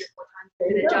mentor 3 or 4 times. I've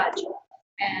been a judge,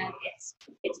 and it's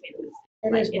fantastic.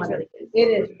 It Like, is it's wonderful. really good. It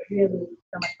is really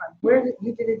so much fun. Where did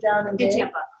you did it down in In Dade?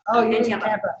 Tampa. Oh, you In did in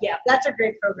Tampa. Yeah. That's a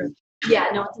great program. Yeah,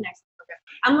 no, it's an excellent program.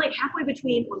 I'm like halfway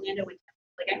between Orlando and Tampa.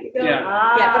 Like I could go.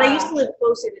 Yeah. Yeah, but I used to live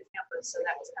closer to Tampa, so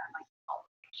that was kind of my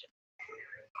qualification.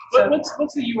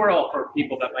 What's the URL for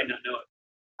people that might not know it?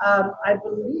 I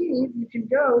believe you can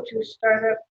go to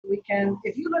Startup Weekend.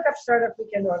 If you look up Startup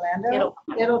Weekend Orlando,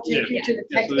 it'll take you to the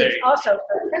tech. so there It's you go. also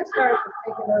TechStars has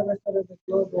taken over sort of the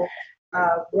global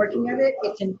working of it.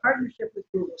 It's in partnership with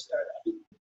Google Startup,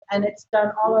 and it's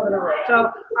done all over the world.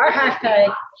 So our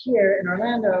hashtag here in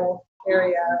Orlando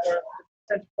area or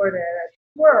Central Florida area,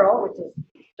 Swirl, which is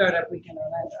Startup Weekend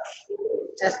Orlando.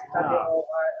 SWOR.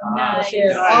 Nice.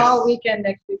 We'll share all weekend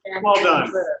next weekend. Well on done.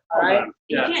 Twitter, Well all right. done.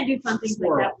 You Yeah. can't do fun things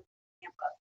Squirrel. like that with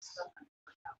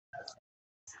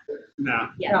Tampa. No.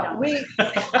 Yeah, No,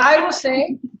 I will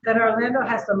say that Orlando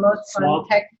has the most fun Small.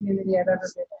 tech community I've ever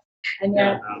been in. And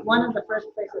yet, Yeah. one of the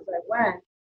first places I went,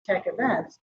 tech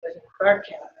events, was in Clark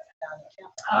Camp down in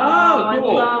Tampa. Oh,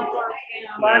 cool. I love Clark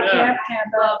Camp. Clark Yeah. Camp,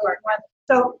 Tampa. Love is one.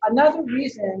 So another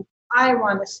reason I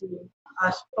want to see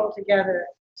us pull together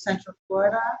Central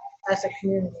Florida as a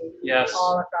community Yes.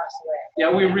 all across the way. Yeah,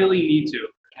 we really need to.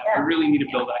 Yeah. We really need to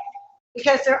build that.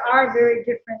 Because there are very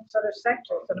different sort of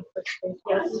sectors, sort of Space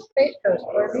Coast is Space Coast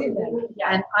for a reason.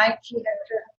 And IT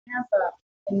headquarters in Tampa,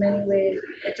 in many ways,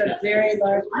 it's a very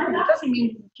large community. It doesn't mean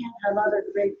you can't have other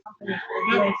great companies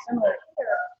that are doing similar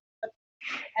here,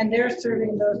 and they're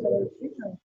serving those that are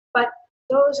regional. But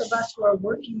those of us who are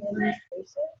working in these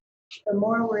spaces, the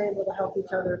more we're able to help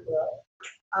each other grow.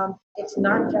 It's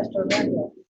not just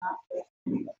Orlando. It's not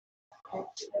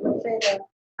just Tampa.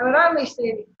 I would only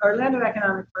say the Orlando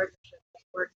Economic Partnership has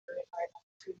worked very hard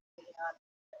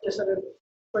to sort of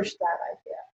push that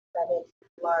idea that it's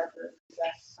larger than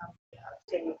just some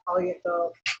city. All you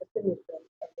go, the city has been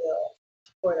a real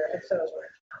supporter, and so is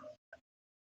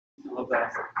I love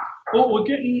that. Well, we're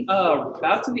getting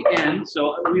about to the end,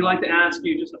 so we like to ask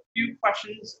you just a few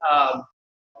questions.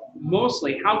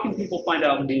 Mostly, how can people find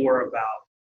out more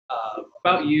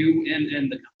about you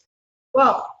and the company?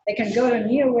 Well, they can go to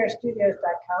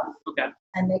neowarestudios.com Okay.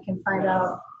 and they can find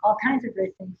out all kinds of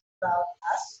great things about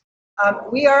us.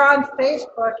 We are on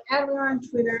Facebook, and we are on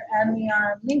Twitter, and we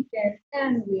are on LinkedIn,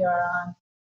 and we are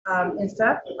on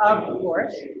Insta, of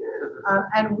course.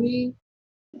 And we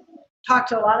talk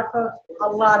to a lot of folks a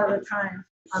lot of the time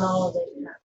on all of those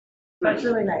channels. So it's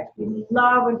really nice. We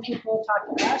love when people talk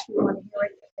to us. We want to hear what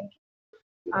you're thinking.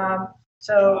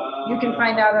 So you can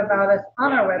find out about us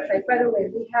on our website. By the way,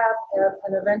 we have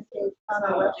an event page on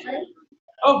our website,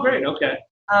 Oh, great. Okay.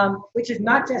 which is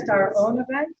not just our own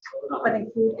events, but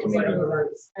include community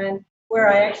events. And where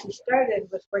I actually started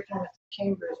was working with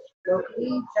chambers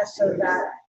locally, just so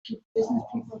that business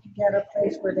people could get a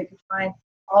place where they could find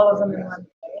all of them in one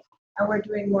place. And we're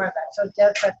doing more of that. So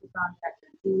DevFest is on there.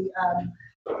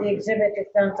 The exhibit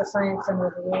that's down at the Science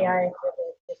Center, the AI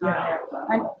exhibit is on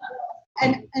there.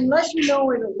 And unless you know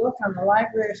where to look on the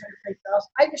library or someplace else,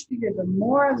 I just figure the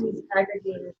more of these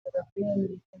aggregators that are bringing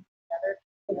these things together,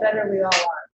 the better we all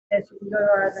are. As you can go to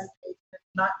our event page, it's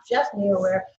not just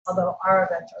NeoWare, although our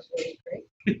events are really great.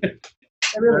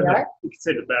 They really are. You can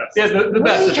say the best. Yeah, the We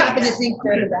best. happen to think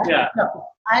they're the best. Yeah. No,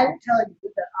 I will tell you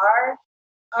that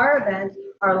our events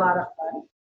are a lot of fun.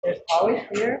 There's always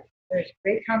beer. There's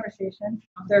great conversation.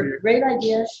 There are great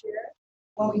ideas shared.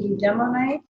 When we do demo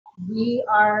night, we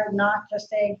are not just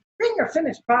saying, bring your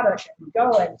finished product and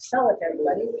go and sell it to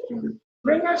everybody. We can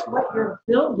bring us what you're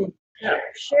building. Yeah.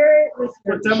 Share it with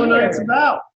your What demo night's peers.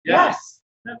 about. Yeah. Yes.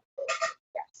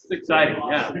 It's exciting.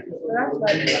 Yeah. So that's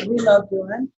what we love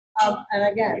doing. And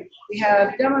again, we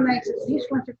have demo nights at least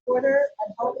once a quarter.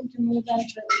 I'm hoping to move them to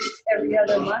at least every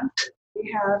other month.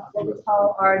 We have what we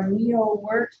call our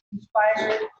NeoWorks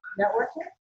Inspired Networking,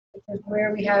 which is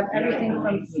where we have everything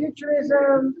from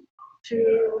futurism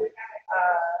to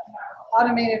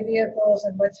automated vehicles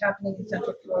and what's happening in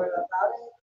Central Florida about it,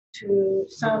 to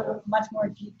some much more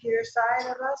geekier side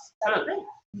of us. That's great.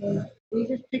 I mean, we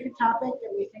just pick a topic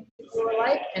that we think people will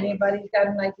like. Anybody's got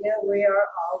an idea, we are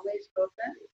always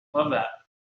open. Love that.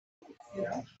 You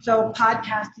know? So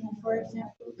podcasting, for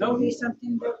example, could be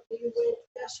something that we would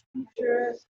just feature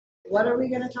as, what are we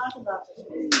going to talk about this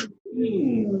week?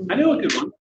 I know a good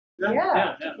one.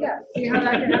 Yeah. Yeah. See how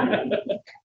that can happen?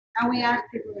 And we ask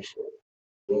people to share.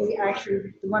 We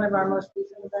actually, one of our most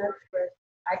recent events was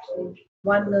actually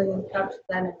 1 million cups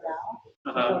then and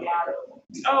now. Uh-huh. There's a lot of them.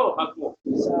 Oh, how cool.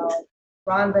 So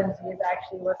Ron Benzies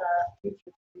actually was our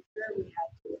featured speaker. We had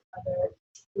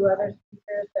two other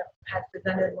speakers that had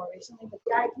presented more recently, but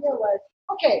the idea was,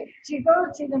 okay, so you go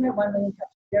see them at 1 million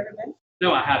cups. Have you ever been?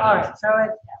 No, I haven't. All right, so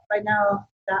right now,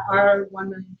 that our 1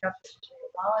 million cups is $2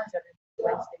 every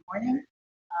Wednesday morning.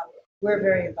 We're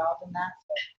very involved in that, so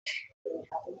we're really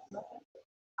happy with it.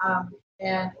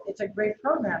 And it's a great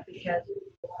program because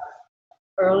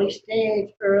early stage,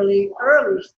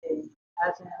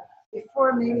 as in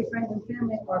before maybe friends and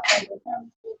family or friends and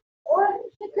family stage, or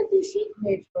it could be seed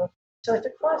age group. So it's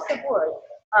across the board.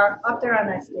 Are up there on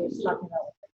that stage talking about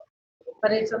it.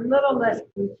 But it's a little less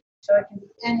group, so it can be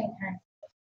any kind of,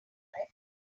 right?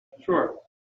 Sure.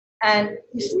 And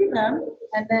you see them,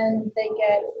 and then they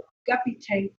get guppy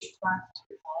tank response,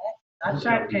 we call it. Not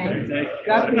Shark Tank,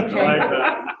 guppy I like tank.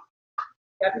 that.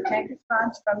 Guppy tank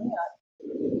response from the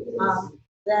audience.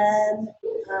 Then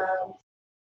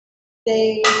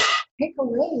they take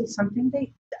away something.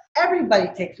 Everybody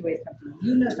takes away something.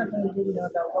 You know something you didn't know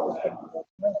about what was going to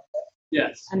be.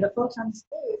 Yes. And the folks on the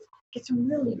stage get some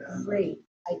really great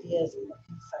ideas and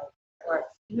insight. Or,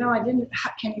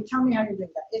 can you tell me how you're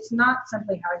doing that? It's not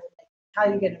simply how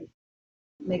you're going to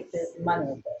make the money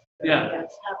with it. Yeah.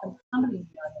 It's happened. Somebody in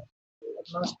the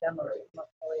audience, most demos,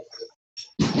 most always.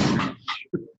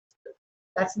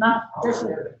 That's not,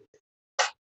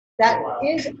 that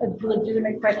is a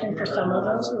legitimate question for some of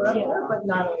those who are there, but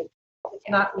not always. It's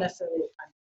not necessarily.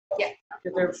 Yeah.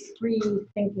 Because they're free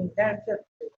thinking.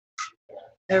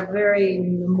 They're very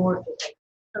amorphous.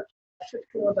 That's what's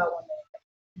cool about one day.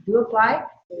 Do apply.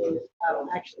 It is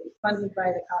actually funded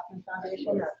by the Kauffman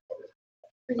Foundation.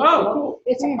 Pretty Cool.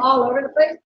 It's all over the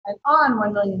place. And on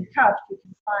 1 million cups, you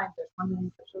can find there's 1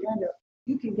 million cups Orlando.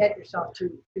 You can get yourself to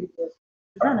previous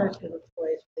presenters because it's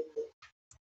always big.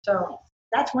 So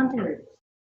that's one thing we do.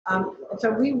 And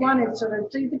so we wanted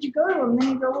but you go to them and then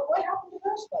you go, well, what happened to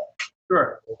those folks?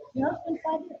 Sure. You know, it's been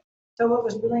 5 years. So what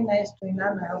was really nice doing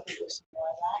that, and I hope we do some more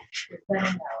of that, is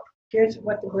then here's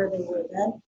where they were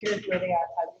then, here's where they are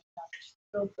 5 years now. They're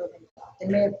still building. They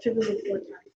may have pivoted 4 times.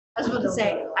 I was about to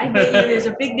say, I bet you there's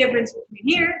a big difference between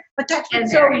here But that's and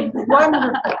what's so there.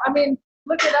 wonderful. I mean,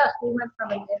 look at us. We went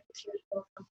from an institutional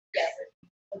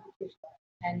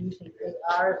and using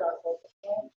AR as our focus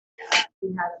point. We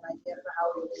had an idea for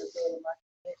how we were going to build a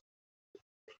marketplace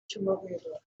to what we were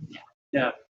doing.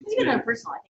 Yeah. Even on a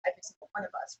personal, I think every single one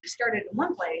of us, we started in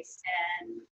one place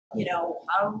and,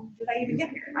 how did I even get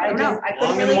here? I don't know. I couldn't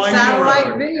Long and really winding Satellite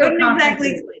road. video couldn't exactly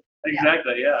conferencing. explain.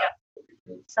 Exactly. Yeah.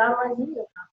 Satellite video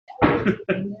conferencing.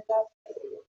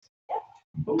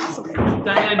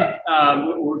 Diane,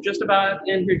 we're just about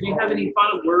in here. Do you have any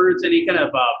final words, any kind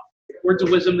of words of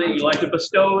wisdom that you like to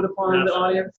bestow upon the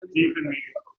audience? Deep and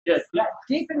meaningful. Yes.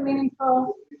 Deep and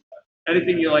meaningful.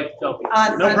 Anything you like to tell people?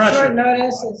 On No pressure. short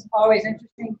notice is always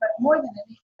interesting, but more than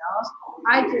anything else,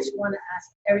 I just want to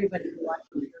ask everybody who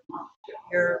watches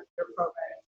your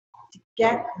program to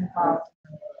get involved.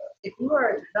 If you are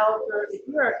a developer, if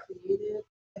you are a creative,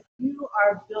 if you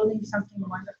are building something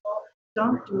wonderful,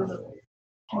 don't do it alone.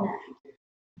 Connect.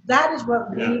 That is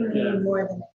what we need more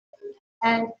than anything.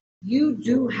 And you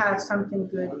do have something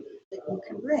good that you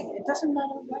can bring. It doesn't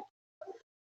matter what.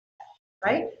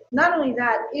 Right? Not only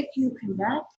that, if you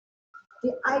connect,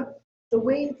 the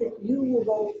way that you will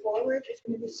go forward is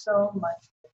going to be so much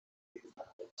better.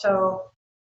 So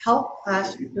help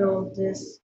us build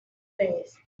this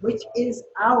space, which is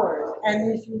ours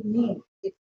and is unique.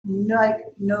 It's like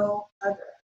no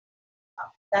other.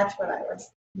 That's what I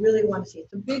really want to see.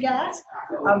 It's a big ask.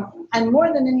 And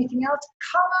more than anything else,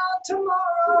 come out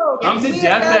tomorrow. Come to We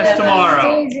have got DevFest an tomorrow.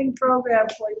 Amazing program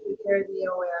for you here at the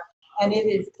OAR. And it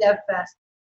is DevFest.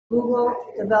 Google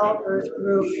Developers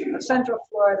Group of Central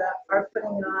Florida are putting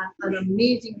on an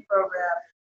amazing program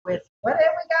with whatever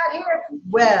we got here,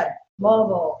 web,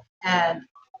 mobile, and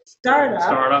startup.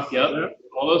 Startup, yep.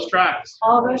 All those tracks.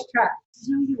 All those tracks. There's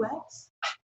no UX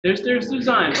There's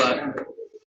design, but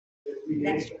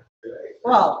next year.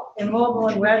 Well, in mobile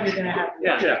and web, you're going to have.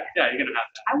 yeah, you're gonna have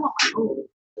that. I want my own.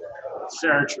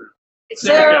 Sarah True. It's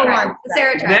Sarah Track. wants The that.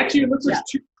 Sarah Track. Next year looks like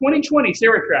 2020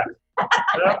 Sarah Track.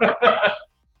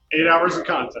 8 hours of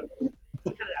content.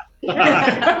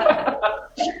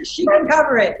 She can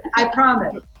cover it. I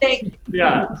promise. Thank you.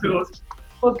 Yeah. So,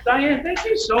 well, Diane, thank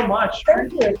you so much.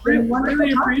 Thank you. It's been wonderful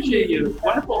Really talking appreciate to you.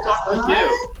 Wonderful talking with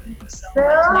you.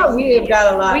 Sarah, we have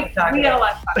got a lot to talk We got a about.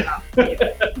 lot to talk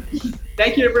about.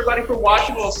 Thank you, everybody, for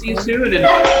watching. We'll see you soon.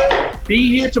 And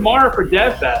be here tomorrow for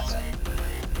DevFest.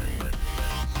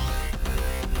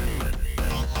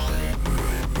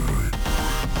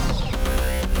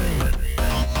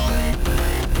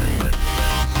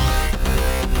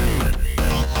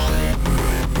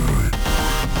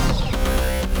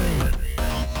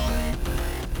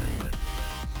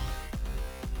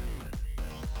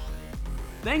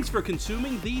 Thanks for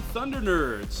consuming the Thunder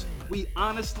Nerds. We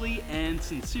honestly and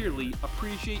sincerely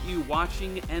appreciate you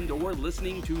watching and or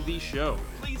listening to the show.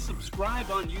 Please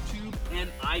subscribe on YouTube and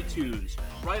iTunes.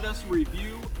 Write us a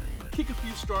review, kick a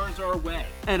few stars our way.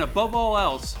 And above all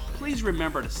else, please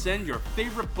remember to send your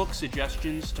favorite book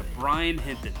suggestions to Brian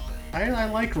Hinton. I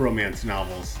like romance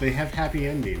novels. They have happy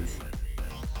endings.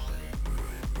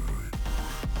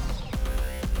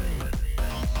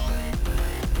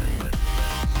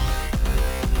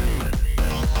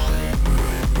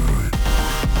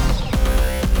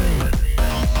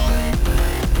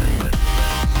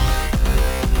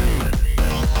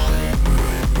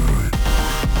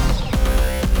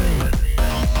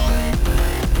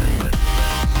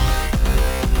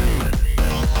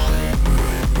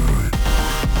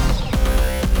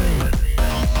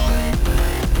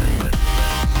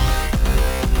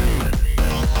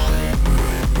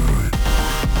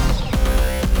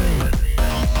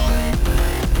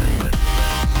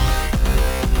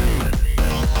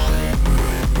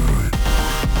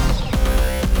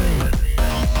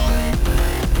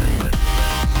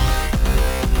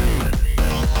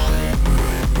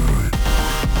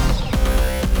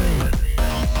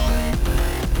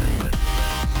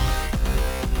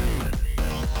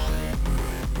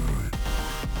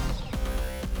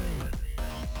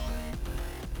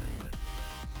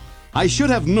 I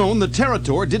should have known the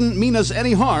Territor didn't mean us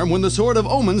any harm when the Sword of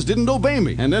Omens didn't obey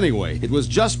me. And anyway, it was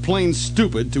just plain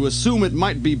stupid to assume it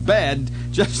might be bad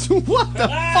just... What the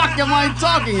fuck am I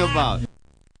talking about?